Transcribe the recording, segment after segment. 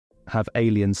Have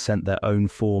aliens sent their own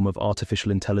form of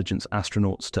artificial intelligence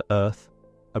astronauts to Earth?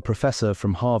 A professor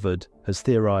from Harvard has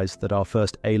theorized that our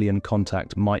first alien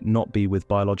contact might not be with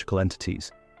biological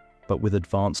entities, but with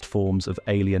advanced forms of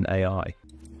alien AI.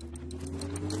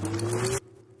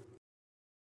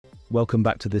 Welcome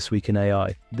back to This Week in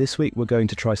AI. This week we're going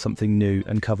to try something new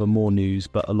and cover more news,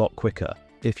 but a lot quicker.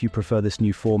 If you prefer this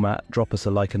new format, drop us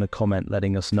a like and a comment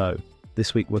letting us know.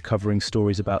 This week we're covering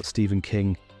stories about Stephen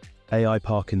King, AI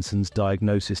Parkinson's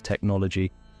diagnosis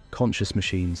technology, conscious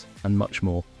machines, and much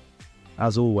more.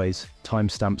 As always,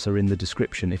 timestamps are in the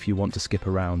description if you want to skip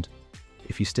around.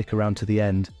 If you stick around to the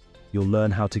end, you'll learn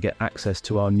how to get access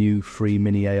to our new free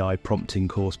mini AI prompting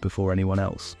course before anyone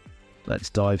else. Let's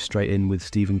dive straight in with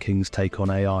Stephen King's take on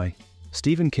AI.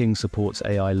 Stephen King supports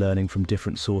AI learning from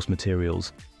different source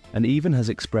materials, and even has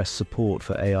expressed support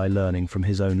for AI learning from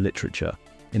his own literature.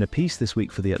 In a piece this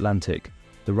week for The Atlantic,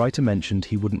 the writer mentioned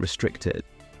he wouldn't restrict it.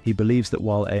 He believes that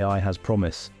while AI has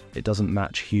promise, it doesn't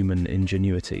match human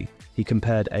ingenuity. He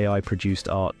compared AI-produced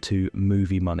art to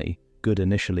movie money, good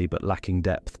initially but lacking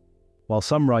depth. While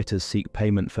some writers seek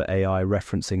payment for AI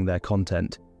referencing their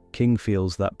content, King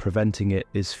feels that preventing it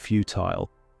is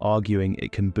futile, arguing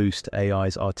it can boost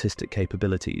AI's artistic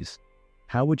capabilities.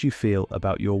 How would you feel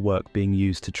about your work being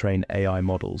used to train AI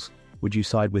models? Would you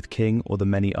side with King or the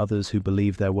many others who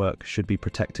believe their work should be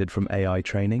protected from AI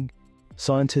training?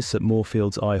 Scientists at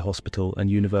Moorfields Eye Hospital and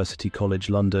University College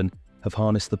London have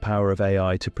harnessed the power of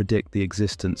AI to predict the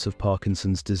existence of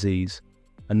Parkinson's disease.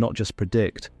 And not just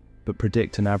predict, but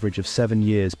predict an average of 7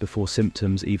 years before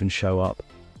symptoms even show up.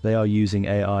 They are using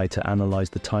AI to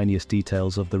analyze the tiniest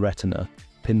details of the retina,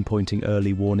 pinpointing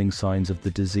early warning signs of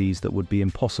the disease that would be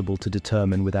impossible to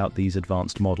determine without these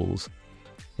advanced models.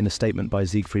 In a statement by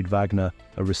Siegfried Wagner,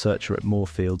 a researcher at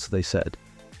Moorfields, they said,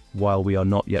 "While we are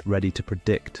not yet ready to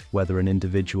predict whether an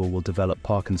individual will develop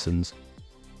Parkinson's,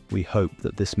 we hope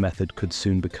that this method could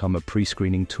soon become a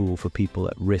pre-screening tool for people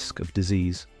at risk of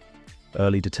disease.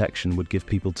 Early detection would give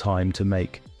people time to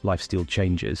make lifestyle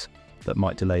changes that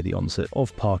might delay the onset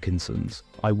of Parkinson's.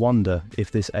 I wonder if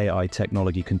this AI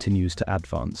technology continues to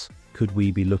advance. Could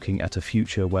we be looking at a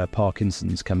future where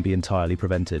Parkinson's can be entirely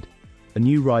prevented?" A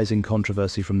new rising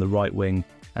controversy from the right wing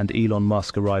and Elon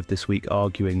Musk arrived this week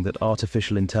arguing that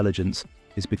artificial intelligence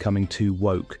is becoming too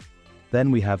woke. Then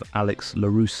we have Alex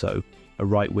LaRusso, a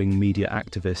right-wing media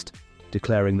activist,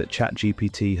 declaring that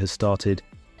ChatGPT has started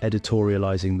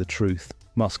editorializing the truth.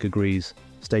 Musk agrees,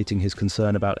 stating his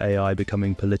concern about AI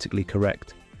becoming politically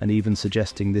correct and even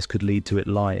suggesting this could lead to it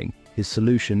lying. His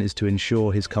solution is to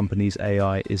ensure his company's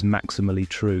AI is maximally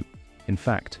true. In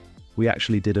fact, we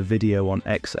actually did a video on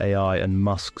XAI and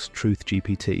Musk's Truth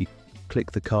GPT.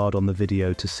 Click the card on the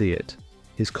video to see it.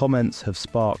 His comments have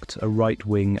sparked a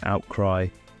right-wing outcry,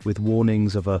 with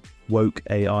warnings of a woke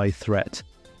AI threat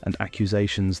and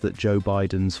accusations that Joe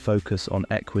Biden's focus on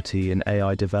equity in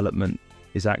AI development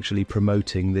is actually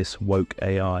promoting this woke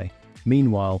AI.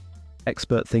 Meanwhile,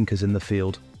 expert thinkers in the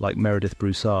field, like Meredith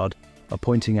Broussard, are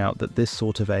pointing out that this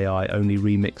sort of AI only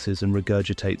remixes and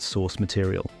regurgitates source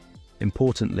material.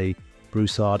 Importantly,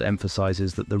 Broussard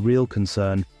emphasizes that the real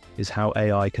concern is how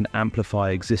AI can amplify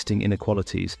existing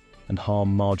inequalities and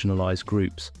harm marginalized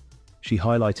groups. She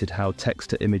highlighted how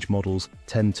text-to-image models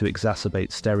tend to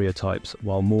exacerbate stereotypes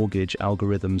while mortgage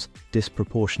algorithms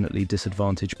disproportionately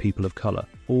disadvantage people of color.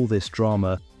 All this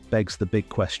drama begs the big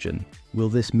question: will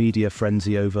this media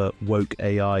frenzy over woke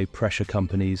AI pressure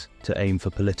companies to aim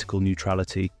for political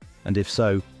neutrality? And if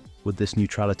so, would this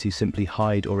neutrality simply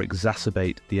hide or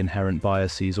exacerbate the inherent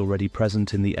biases already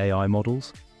present in the AI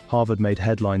models? Harvard made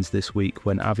headlines this week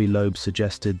when Avi Loeb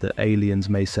suggested that aliens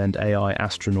may send AI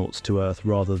astronauts to Earth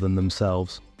rather than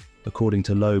themselves. According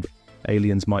to Loeb,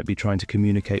 aliens might be trying to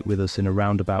communicate with us in a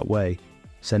roundabout way,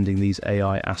 sending these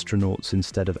AI astronauts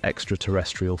instead of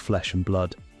extraterrestrial flesh and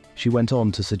blood. She went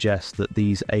on to suggest that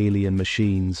these alien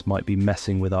machines might be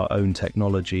messing with our own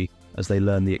technology as they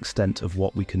learn the extent of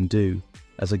what we can do.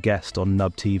 As a guest on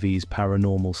Nub TV's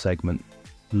Paranormal segment,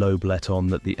 Loeb let on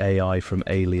that the AI from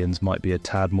aliens might be a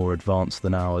tad more advanced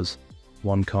than ours.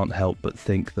 One can't help but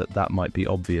think that that might be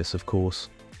obvious, of course.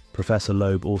 Professor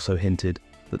Loeb also hinted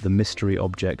that the mystery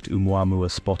object Oumuamua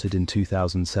spotted in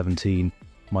 2017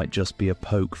 might just be a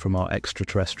poke from our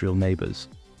extraterrestrial neighbors.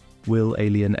 Will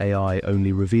alien AI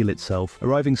only reveal itself?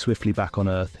 Arriving swiftly back on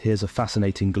Earth, here's a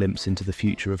fascinating glimpse into the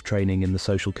future of training in the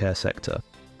social care sector.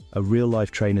 A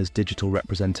real-life trainer's digital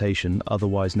representation,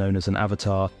 otherwise known as an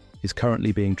avatar, is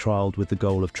currently being trialled with the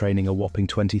goal of training a whopping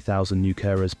 20,000 new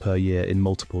carers per year in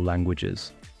multiple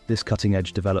languages. This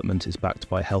cutting-edge development is backed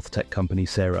by health tech company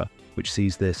Sarah, which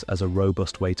sees this as a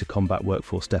robust way to combat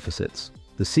workforce deficits.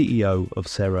 The The CEO of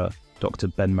Sarah, Dr.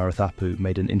 Ben Marathapu,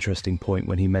 made an interesting point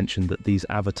when he mentioned that these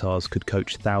avatars could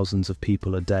coach thousands of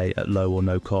people a day at low or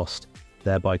no cost,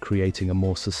 thereby creating a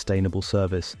more sustainable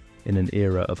service in an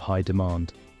era of high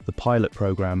demand. The pilot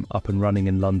program, up and running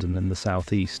in London and the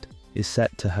South East, is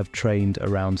set to have trained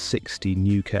around 60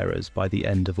 new carers by the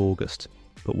end of August.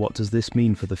 But what does this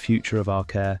mean for the future of our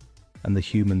care and the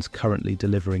humans currently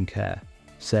delivering care?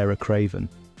 Sarah Craven,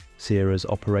 Sarah's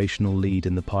operational lead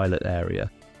in the pilot area,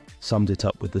 summed it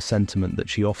up with the sentiment that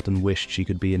she often wished she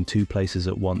could be in two places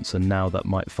at once, and now that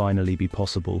might finally be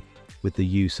possible with the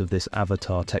use of this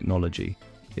avatar technology.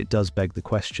 It does beg the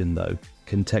question though,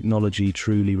 can technology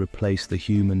truly replace the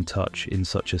human touch in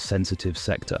such a sensitive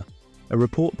sector? A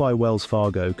report by Wells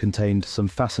Fargo contained some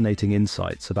fascinating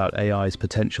insights about AI's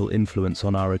potential influence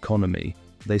on our economy.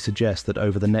 They suggest that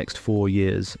over the next 4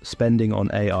 years, spending on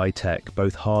AI tech,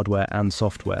 both hardware and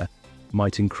software,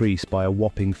 might increase by a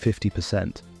whopping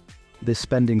 50%. This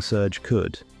spending surge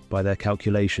could, by their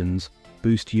calculations,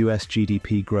 boost US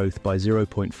GDP growth by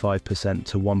 0.5%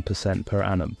 to 1% per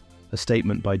annum. A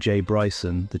statement by Jay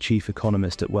Bryson, the chief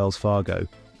economist at Wells Fargo,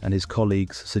 and his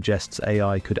colleagues suggests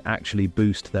AI could actually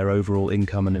boost their overall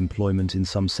income and employment in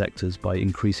some sectors by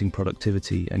increasing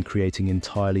productivity and creating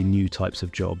entirely new types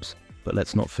of jobs. But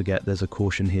let's not forget there's a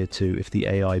caution here too. If the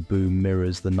AI boom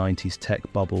mirrors the 90s tech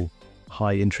bubble,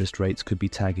 high interest rates could be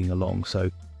tagging along. So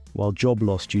while job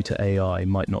loss due to AI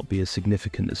might not be as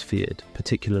significant as feared,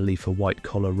 particularly for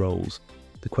white-collar roles,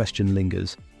 the question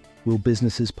lingers: will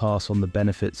businesses pass on the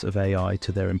benefits of AI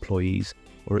to their employees,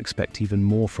 or expect even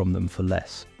more from them for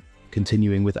less?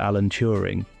 Continuing with Alan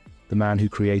Turing, the man who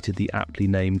created the aptly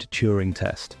named Turing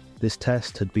Test. This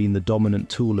test had been the dominant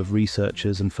tool of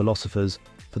researchers and philosophers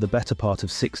for the better part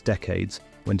of 6 decades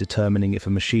when determining if a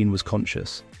machine was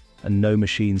conscious, and no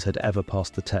machines had ever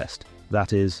passed the test.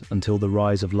 That is, until the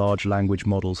rise of large language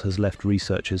models has left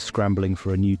researchers scrambling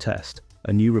for a new test.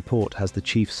 A new report has the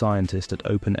chief scientist at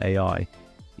OpenAI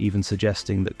even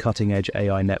suggesting that cutting-edge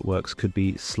AI networks could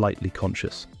be slightly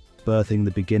conscious, birthing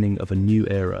the beginning of a new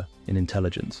era in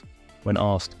intelligence. When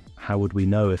asked, how would we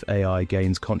know if AI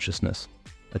gains consciousness?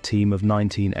 A team of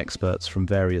 19 experts from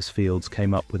various fields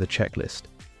came up with a checklist,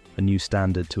 a new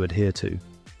standard to adhere to.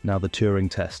 Now the Turing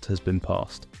test has been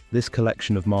passed. This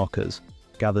collection of markers,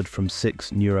 gathered from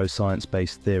 6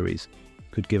 neuroscience-based theories,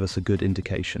 could give us a good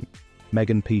indication.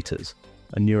 Megan Peters,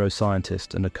 a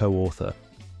neuroscientist and a co-author,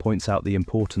 points out the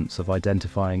importance of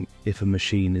identifying if a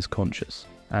machine is conscious.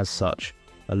 As such,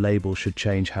 a label should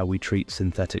change how we treat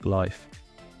synthetic life.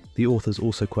 The authors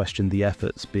also questioned the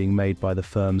efforts being made by the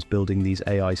firms building these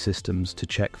AI systems to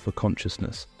check for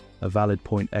consciousness, a valid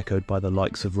point echoed by the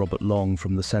likes of Robert Long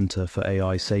from the Center for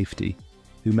AI Safety,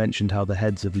 who mentioned how the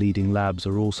heads of leading labs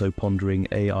are also pondering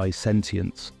AI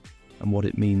sentience and what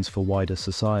it means for wider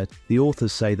society. The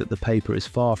authors say that the paper is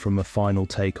far from a final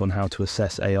take on how to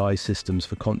assess AI systems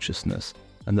for consciousness,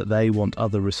 and that they want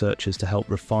other researchers to help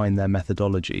refine their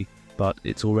methodology, but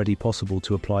it's already possible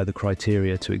to apply the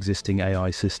criteria to existing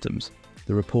AI systems.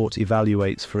 The report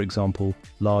evaluates, for example,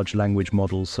 large language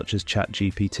models such as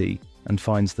ChatGPT, and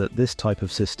finds that this type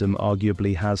of system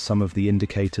arguably has some of the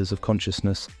indicators of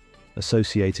consciousness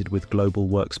associated with global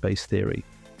workspace theory.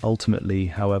 Ultimately,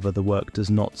 however, the work does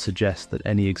not suggest that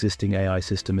any existing AI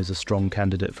system is a strong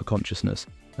candidate for consciousness,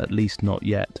 at least not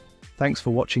yet. Thanks for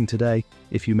watching today.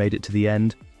 If you made it to the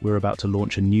end, we're about to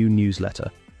launch a new newsletter.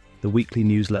 The weekly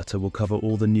newsletter will cover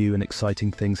all the new and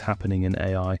exciting things happening in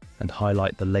AI and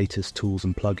highlight the latest tools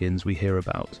and plugins we hear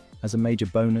about. As a major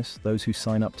bonus, those who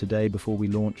sign up today before we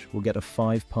launch will get a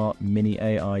 5-part mini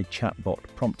AI chatbot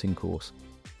prompting course.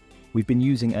 We've been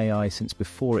using AI since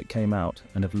before it came out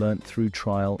and have learnt through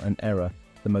trial and error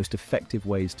the most effective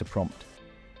ways to prompt.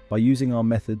 By using our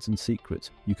methods and secrets,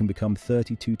 you can become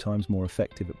 32 times more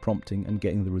effective at prompting and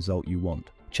getting the result you want.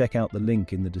 Check out the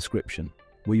link in the description.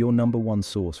 We're your #1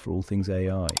 source for all things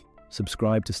AI.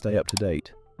 Subscribe to stay up to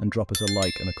date and drop us a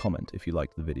like and a comment if you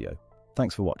liked the video.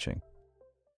 Thanks for watching.